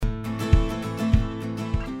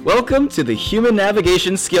Welcome to the Human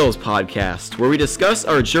Navigation Skills Podcast, where we discuss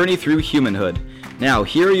our journey through humanhood. Now,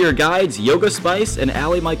 here are your guides, Yoga Spice and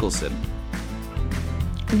Allie Michelson.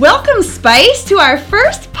 Welcome, Spice, to our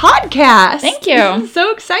first podcast. Thank you. This is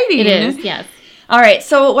so exciting. It is, yes. All right,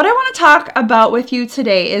 so what I want to talk about with you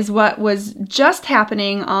today is what was just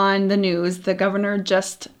happening on the news. The governor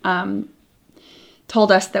just told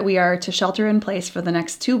us that we are to shelter in place for the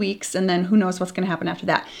next 2 weeks, and then who knows what's going to happen after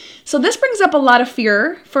that. So this brings up a lot of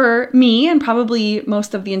fear for me and probably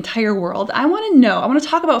most of the entire world. I want to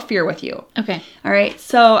talk about fear with you. Okay. All right,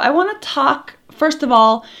 so I want to talk, first of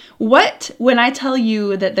all, when I tell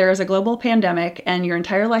you that there is a global pandemic and your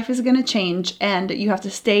entire life is going to change and you have to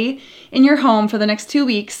stay in your home for the next 2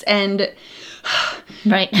 weeks and...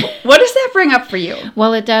 Right. What does that bring up for you?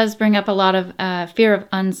 Well, it does bring up a lot of fear of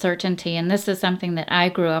uncertainty, and this is something that I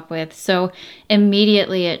grew up with. So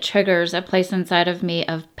immediately it triggers a place inside of me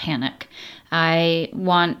of panic. I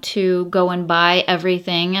want to go and buy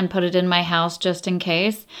everything and put it in my house just in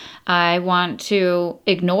case. I want to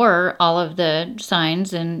ignore all of the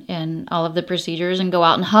signs and all of the procedures and go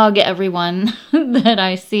out and hug everyone that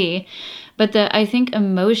I see. But I think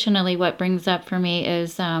emotionally what brings up for me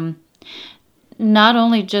is... not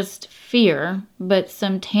only just fear, but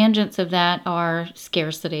some tangents of that are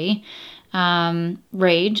scarcity,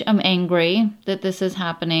 rage. I'm angry that this is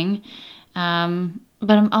happening.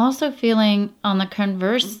 But I'm also feeling on the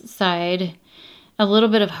converse side a little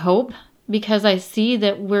bit of hope because I see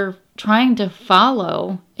that we're trying to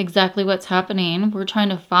follow exactly what's happening. We're trying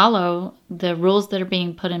to follow the rules that are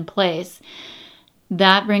being put in place.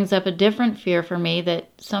 That brings up a different fear for me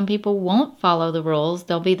that some people won't follow the rules.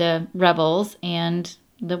 They'll be the rebels and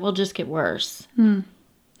that will just get worse.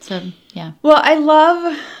 So, yeah. Well, I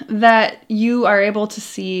love that you are able to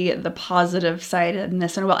see the positive side in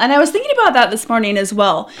this and I was thinking about that this morning as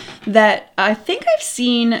well, that I think I've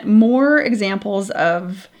seen more examples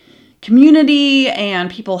of community and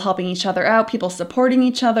people helping each other out, people supporting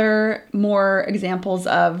each other, more examples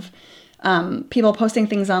of people posting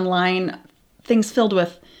things online, things filled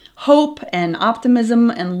with hope and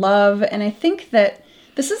optimism and love. And I think that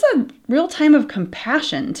this is a real time of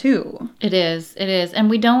compassion, too. It is. And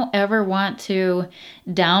we don't ever want to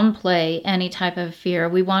downplay any type of fear.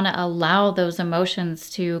 We want to allow those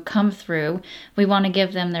emotions to come through. We want to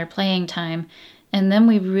give them their playing time. And then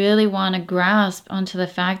we really want to grasp onto the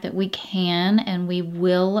fact that we can and we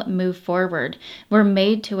will move forward. We're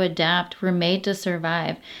made to adapt. We're made to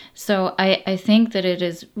survive. So I think that it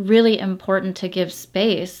is really important to give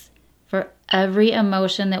space for every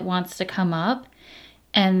emotion that wants to come up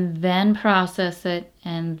and then process it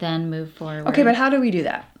and then move forward. Okay, but how do we do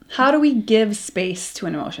that? How do we give space to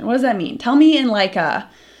an emotion? What does that mean? Tell me in like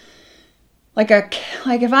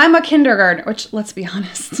if I'm a kindergartner, which let's be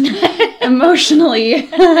honest, emotionally,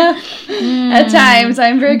 at times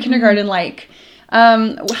I'm very kindergarten-like.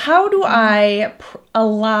 How do I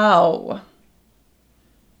allow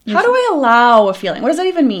a feeling? What does that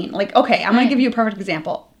even mean? Like, okay, I'm going to give you a perfect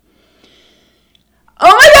example.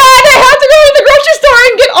 Oh my God, I have to go to the grocery store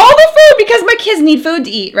and get all the food because my kids need food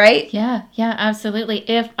to eat, right? Yeah, absolutely.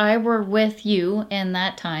 If I were with you in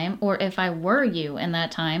that time, or if I were you in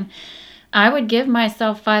that time, I would give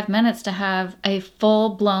myself 5 minutes to have a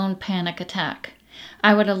full-blown panic attack.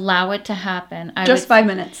 I would allow it to happen. Just 5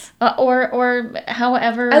 minutes. Or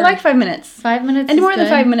however. I like 5 minutes. 5 minutes and is more good. than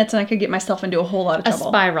 5 minutes and I could get myself into a whole lot of trouble. A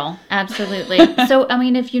spiral. Absolutely. So, I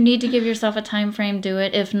mean, if you need to give yourself a time frame, do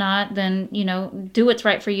it. If not, then, do what's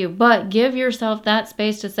right for you. But give yourself that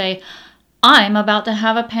space to say, I'm about to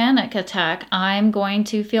have a panic attack. I'm going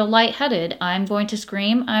to feel lightheaded. I'm going to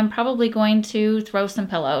scream. I'm probably going to throw some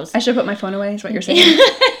pillows. I should put my phone away is what you're saying.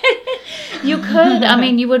 You could. I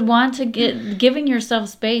mean, you would want to giving yourself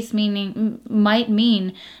space might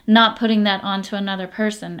mean not putting that onto another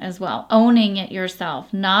person as well. Owning it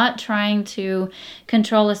yourself. Not trying to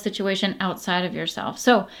control a situation outside of yourself.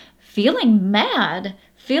 So feeling mad,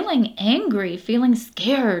 feeling angry, feeling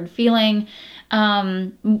scared, feeling...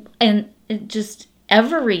 and just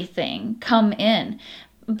everything come in,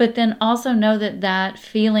 but then also know that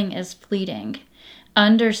feeling is fleeting.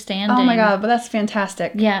 Understanding. Oh my God, but that's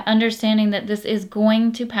fantastic. Yeah, understanding that this is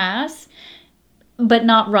going to pass, but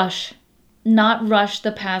not rush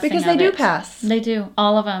the passing because of they do it. pass. They do.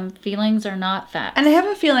 All of them. Feelings are not facts. And I have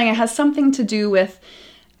a feeling it has something to do with,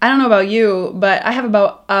 I don't know about you, but I have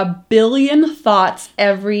about 1 billion thoughts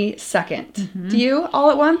every second. Mm-hmm. Do you? All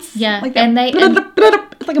at once? Yeah. Like that.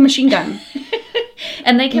 It's like a machine gun.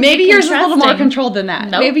 And they can maybe be yours is a little more controlled than that.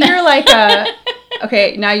 Nope. Maybe you're like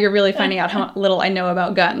okay, now you're really finding out how little I know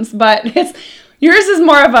about guns, but yours is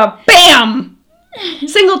more of a bam.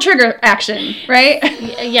 Single trigger action, right?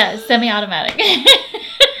 Yeah, semi-automatic.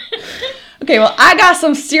 Okay, well, I got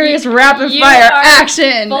some serious rapid You fire are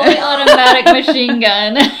action. Fully automatic machine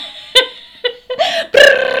gun.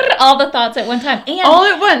 All the thoughts at one time. And all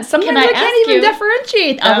at once. Sometimes I can't even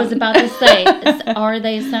differentiate them. I was about to say, are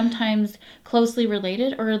they sometimes closely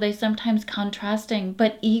related, or are they sometimes contrasting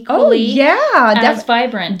but equally as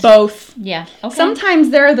vibrant? Both. Yeah. Okay. Sometimes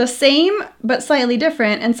they're the same but slightly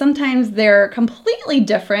different, and sometimes they're completely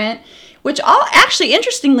different. Which actually,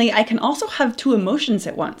 interestingly, I can also have two emotions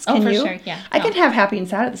at once. Can you? Sure, yeah. I can have happy and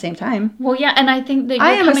sad at the same time. Well, yeah, and I think that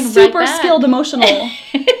I am a super skilled emotional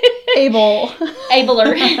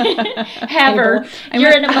abler. Haver.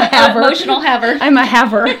 You're an emotional haver. I'm a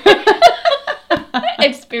haver.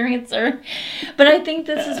 Experiencer. But I think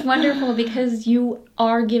this is wonderful because you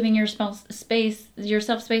are giving yourself space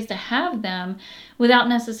to have them without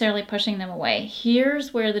necessarily pushing them away.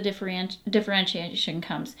 Here's where the differentiation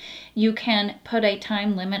comes. You can put a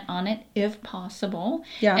time limit on it if possible,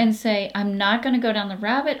 and say, I'm not going to go down the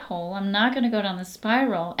rabbit hole. I'm not going to go down the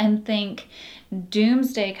spiral and think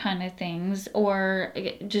doomsday kind of things or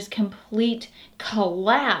just complete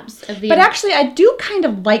collapse of the... But actually, I do kind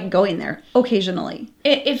of like going there occasionally.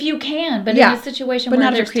 If you can, but in a situation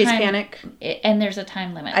where there's creates panic. And there's a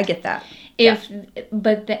time limit. I get that.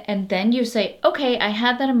 And then you say, okay, I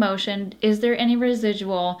had that emotion. Is there any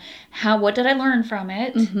residual? What did I learn from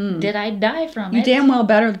it? Mm-hmm. Did I die from it? You damn well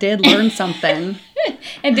better did learn something.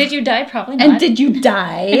 And did you die? Probably not. And did you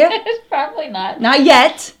die? Probably not. Not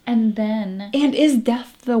yet. And then... And is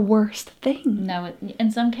death the worst thing? No.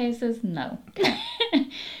 In some cases, no.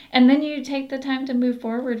 And then you take the time to move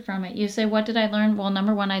forward from it. You say, what did I learn? Well,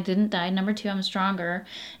 number 1, I didn't die. Number 2, I'm stronger.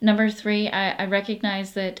 Number 3, I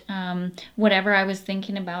recognize that whatever I was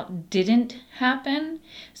thinking about didn't happen.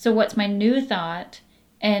 So what's my new thought?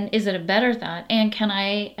 And is it a better thought? And can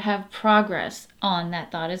I have progress on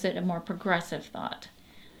that thought? Is it a more progressive thought?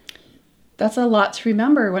 That's a lot to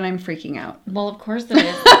remember when I'm freaking out. Well, of course it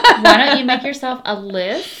is. Why don't you make yourself a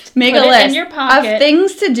list? Make a list in your pocket of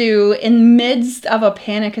things to do in midst of a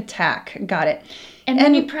panic attack. Got it. And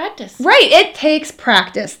then you practice. Right. It takes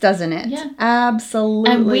practice, doesn't it? Yeah.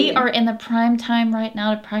 Absolutely. And we are in the prime time right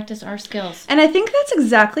now to practice our skills. And I think that's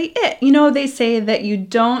exactly it. You know, they say that you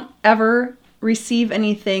don't ever receive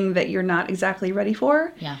anything that you're not exactly ready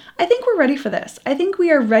for. Yeah. I think we're ready for this. I think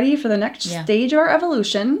we are ready for the next stage of our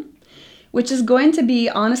evolution, which is going to be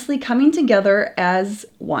honestly coming together as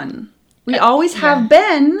one. We always have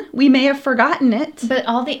been. We may have forgotten it. But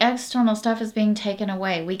all the external stuff is being taken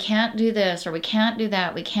away. We can't do this or we can't do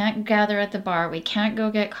that. We can't gather at the bar. We can't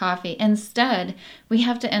go get coffee. Instead, we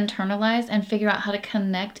have to internalize and figure out how to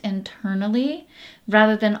connect internally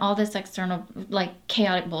rather than all this external, like,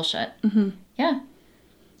 chaotic bullshit. Mm-hmm. Yeah.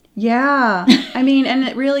 Yeah. I mean, and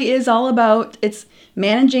it really is all about, it's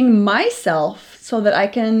managing myself so that I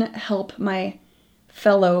can help my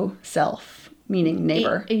fellow self, meaning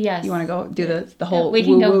neighbor. Yes. You want to go do the whole we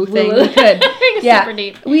can woo-woo go thing? woo-woo. We could. Yeah. Super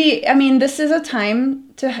deep. I mean, this is a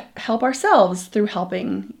time to help ourselves through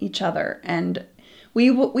helping each other. And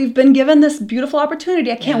we've been given this beautiful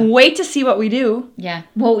opportunity. I can't wait to see what we do. Yeah.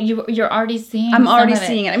 Well, you're already seeing I'm already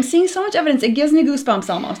seeing it. I'm seeing so much evidence. It gives me goosebumps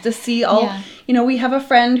almost to see all, we have a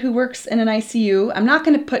friend who works in an ICU. I'm not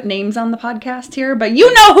going to put names on the podcast here, but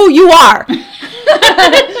you know who you are.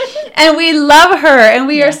 And we love her and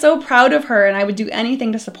we are so proud of her. And I would do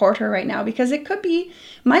anything to support her right now because it could be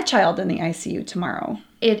my child in the ICU tomorrow.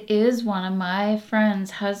 It is one of my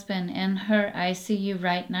friend's husband in her ICU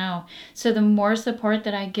right now. So the more support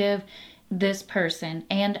that I give this person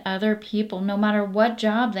and other people, no matter what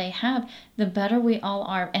job they have, the better we all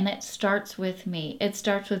are. And it starts with me. It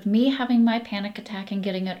starts with me having my panic attack and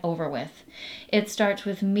getting it over with. It starts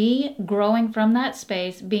with me growing from that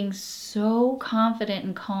space, being so confident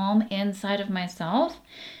and calm inside of myself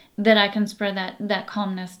that I can spread that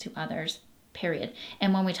calmness to others. Period.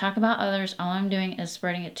 And when we talk about others, all I'm doing is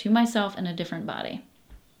spreading it to myself in a different body.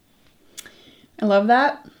 I love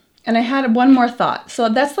that. And I had one more thought. So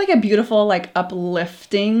that's like a beautiful, like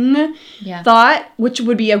uplifting thought, which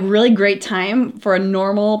would be a really great time for a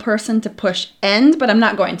normal person to push end, but I'm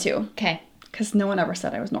not going to. Okay. Because no one ever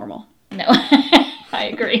said I was normal. No, I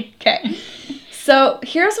agree. Okay. So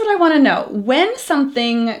here's what I want to know. When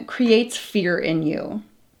something creates fear in you,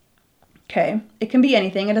 okay, it can be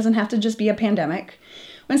anything. It doesn't have to just be a pandemic.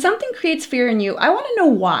 When something creates fear in you, I want to know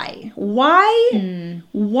why. Why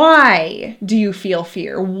do you feel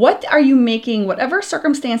fear? What are you making whatever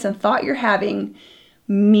circumstance and thought you're having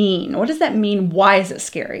mean? What does that mean? Why is it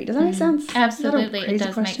scary? Does that make sense? Absolutely. It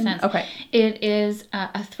does question? make sense. Okay. It is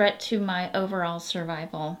a threat to my overall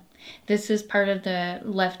survival. This is part of the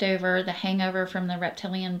leftover, the hangover from the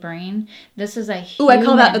reptilian brain. This is a Ooh, I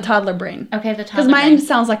call that the toddler brain. Okay, the toddler Because mine brain.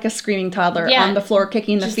 sounds like a screaming toddler on the floor,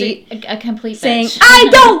 kicking the Just feet, a complete saying, bitch. I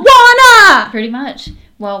don't wanna! Pretty much.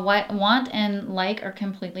 Well, what want and like are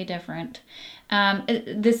completely different.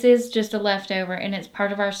 This is just a leftover, and it's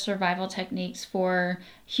part of our survival techniques for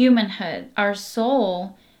humanhood. Our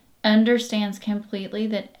soul understands completely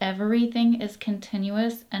that everything is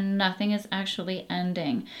continuous and nothing is actually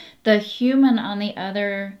ending. The human, on the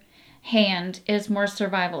other hand, is more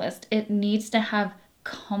survivalist. It needs to have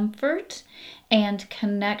comfort and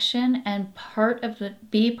connection and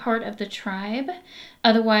be part of the tribe.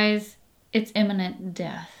 Otherwise, it's imminent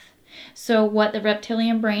death. So what the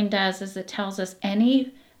reptilian brain does is it tells us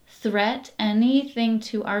any threat, anything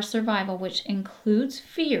to our survival, which includes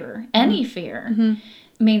fear, any fear,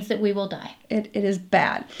 means that we will die. It is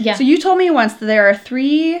bad. Yeah. So you told me once that there are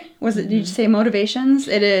 3, did you say motivations?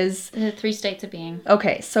 It is... The 3 states of being.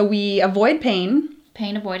 Okay, so we avoid pain.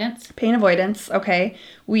 Pain avoidance. Pain avoidance, okay.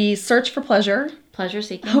 We search for pleasure. Pleasure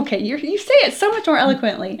seeking. Okay, you say it so much more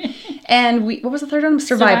eloquently. And what was the third one?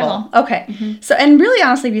 Survival. Okay. So, and really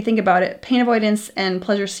honestly, if you think about it, pain avoidance and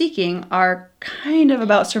pleasure seeking are kind of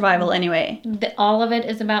about survival anyway. All of it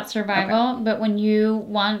is about survival, but when you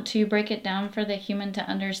want to break it down for the human to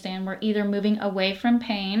understand, we're either moving away from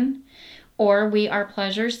pain, or we are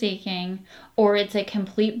pleasure seeking, or it's a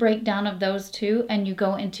complete breakdown of those two, and you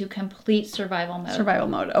go into complete survival mode. Survival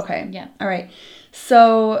mode, okay. Yeah. All right.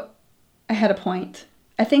 So I had a point.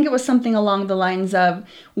 I think it was something along the lines of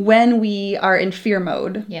when we are in fear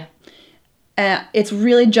mode. Yeah. It's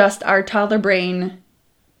really just our toddler brain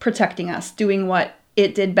protecting us, doing what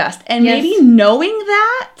it did best. And maybe knowing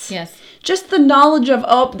that. Yes. Just the knowledge of,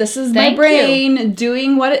 oh, this is my brain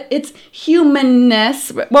doing what it's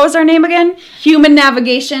humanness. What was our name again? Human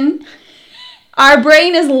navigation. Our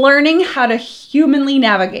brain is learning how to humanly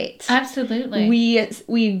navigate. Absolutely.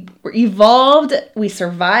 We evolved, we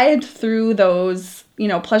survived through those,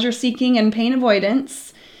 pleasure seeking and pain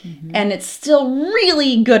avoidance. And it's still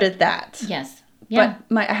really good at that. Yes. Yeah.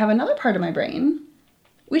 But I have another part of my brain.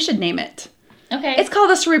 We should name it. Okay. It's called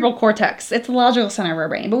the cerebral cortex. It's the logical center of our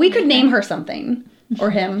brain. But we could name her something. Or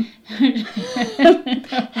him.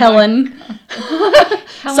 Helen.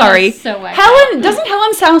 Sorry. So Doesn't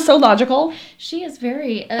Helen sound so logical? She is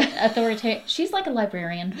very authoritative. She's like a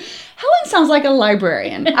librarian. Helen sounds like a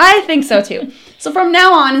librarian. I think so too. So from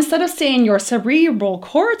now on, instead of saying your cerebral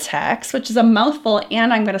cortex, which is a mouthful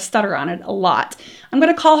and I'm going to stutter on it a lot, I'm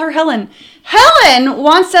going to call her Helen. Helen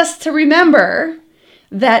wants us to remember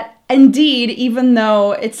that indeed, even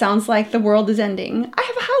though it sounds like the world is ending, I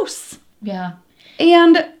have a house. Yeah.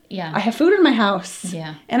 And I have food in my house.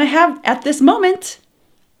 Yeah. And I have, at this moment,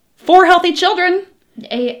 4 healthy children.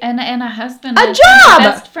 And a husband. A job! And a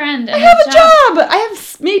best friend. I have a job. I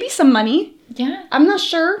have maybe some money. Yeah. I'm not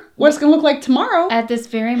sure what it's going to look like tomorrow. At this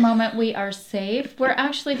very moment, we are safe. We're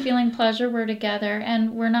actually feeling pleasure. We're together.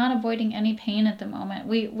 And we're not avoiding any pain at the moment.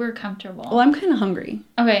 We're comfortable. Well, I'm kind of hungry.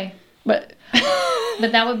 Okay. But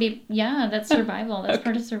that would be, that's survival. That's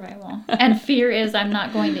part of survival. And fear is I'm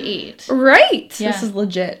not going to eat. Right. Yeah. This is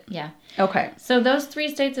legit. Yeah. Okay. So those 3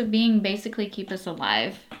 states of being basically keep us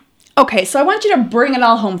alive. Okay, so I want you to bring it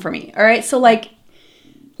all home for me. All right. So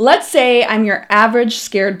let's say I'm your average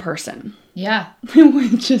scared person. Yeah.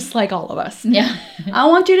 Just like all of us. Yeah. I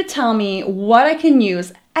want you to tell me what I can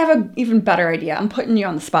use. I have an even better idea. I'm putting you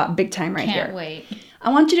on the spot big time right here. Can't wait. I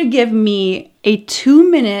want you to give me a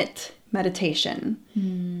 2-minute meditation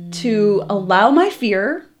to allow my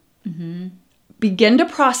fear, begin to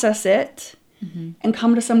process it, and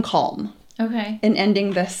come to some calm. Okay. In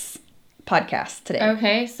ending this podcast today.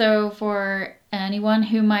 Okay, so for anyone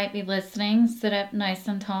who might be listening, sit up nice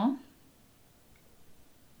and tall.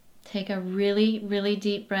 Take a really, really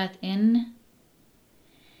deep breath in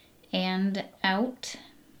and out.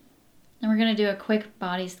 And we're going to do a quick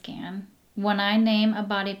body scan. When I name a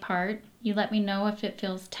body part, you let me know if it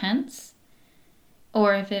feels tense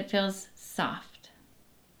or if it feels soft.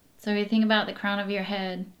 So if you think about the crown of your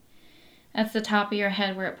head, that's the top of your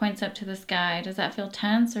head where it points up to the sky. Does that feel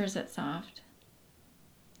tense or is it soft?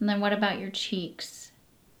 And then what about your cheeks?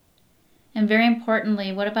 And very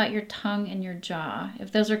importantly, what about your tongue and your jaw?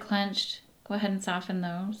 If those are clenched, go ahead and soften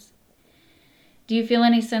those. Do you feel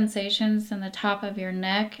any sensations in the top of your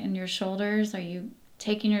neck and your shoulders? Are you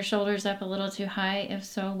taking your shoulders up a little too high? If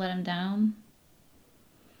so, let them down.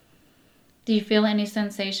 Do you feel any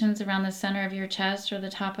sensations around the center of your chest or the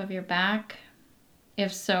top of your back?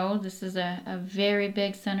 If so, this is a very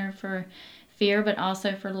big center for fear, but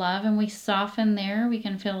also for love. And we soften there. We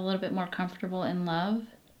can feel a little bit more comfortable in love.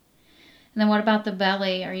 And then what about the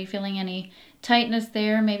belly? Are you feeling any tightness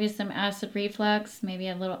there? Maybe some acid reflux, maybe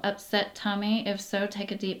a little upset tummy. If so,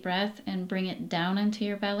 take a deep breath and bring it down into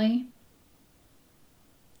your belly.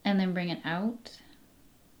 And then bring it out.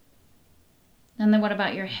 And then what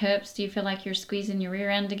about your hips? Do you feel like you're squeezing your rear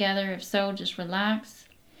end together? If so, just relax.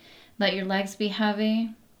 Let your legs be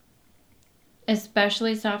heavy.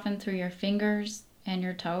 Especially soften through your fingers and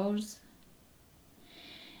your toes.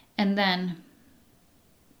 And then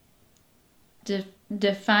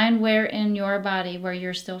define where in your body where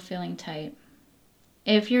you're still feeling tight.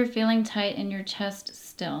 If you're feeling tight in your chest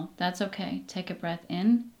still, that's okay. Take a breath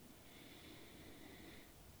in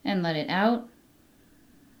and let it out.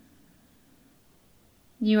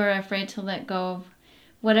 You are afraid to let go of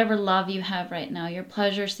whatever love you have right now. Your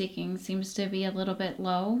pleasure seeking seems to be a little bit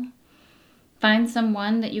low. Find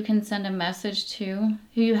someone that you can send a message to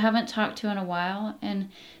who you haven't talked to in a while and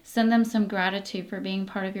send them some gratitude for being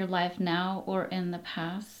part of your life now or in the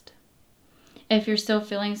past. If you're still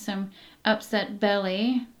feeling some upset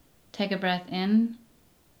belly, take a breath in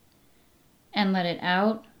and let it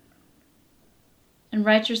out. And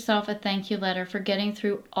write yourself a thank you letter for getting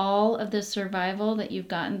through all of the survival that you've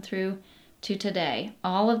gotten through to today.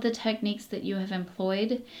 All of the techniques that you have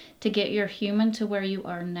employed to get your human to where you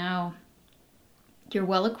are now. You're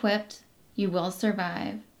well equipped. You will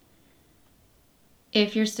survive.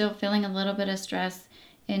 If you're still feeling a little bit of stress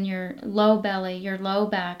in your low belly, your low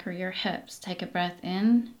back, or your hips, take a breath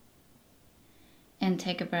in and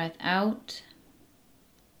take a breath out.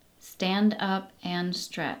 Stand up and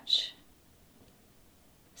stretch.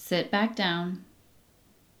 Sit back down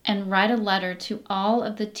and write a letter to all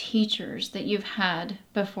of the teachers that you've had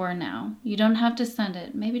before now. You don't have to send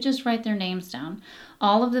it. Maybe just write their names down.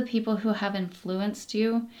 All of the people who have influenced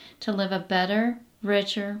you to live a better,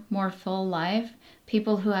 richer, more full life.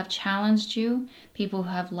 People who have challenged you, people who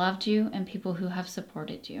have loved you, and people who have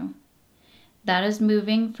supported you. That is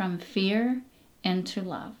moving from fear into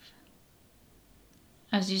love.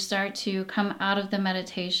 As you start to come out of the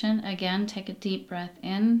meditation, again, take a deep breath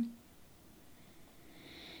in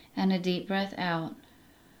and a deep breath out.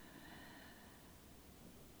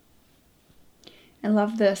 I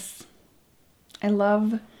love this. I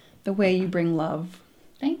love the way you bring love.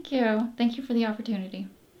 Thank you. Thank you for the opportunity.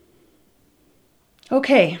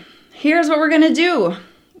 Okay, here's what we're going to do.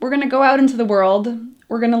 We're going to go out into the world.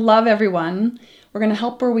 We're going to love everyone. We're going to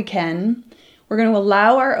help where we can. We're going to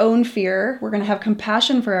allow our own fear. We're going to have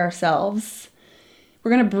compassion for ourselves.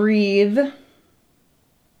 We're going to breathe.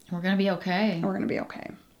 We're going to be okay. And we're going to be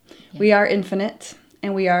okay. Yeah. We are infinite,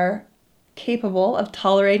 and we are capable of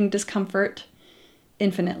tolerating discomfort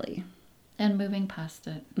infinitely. And moving past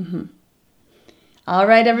it. Mm-hmm. All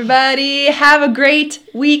right, everybody. Have a great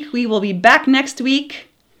week. We will be back next week.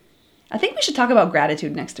 I think we should talk about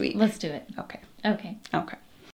gratitude next week. Let's do it. Okay. Okay. Okay.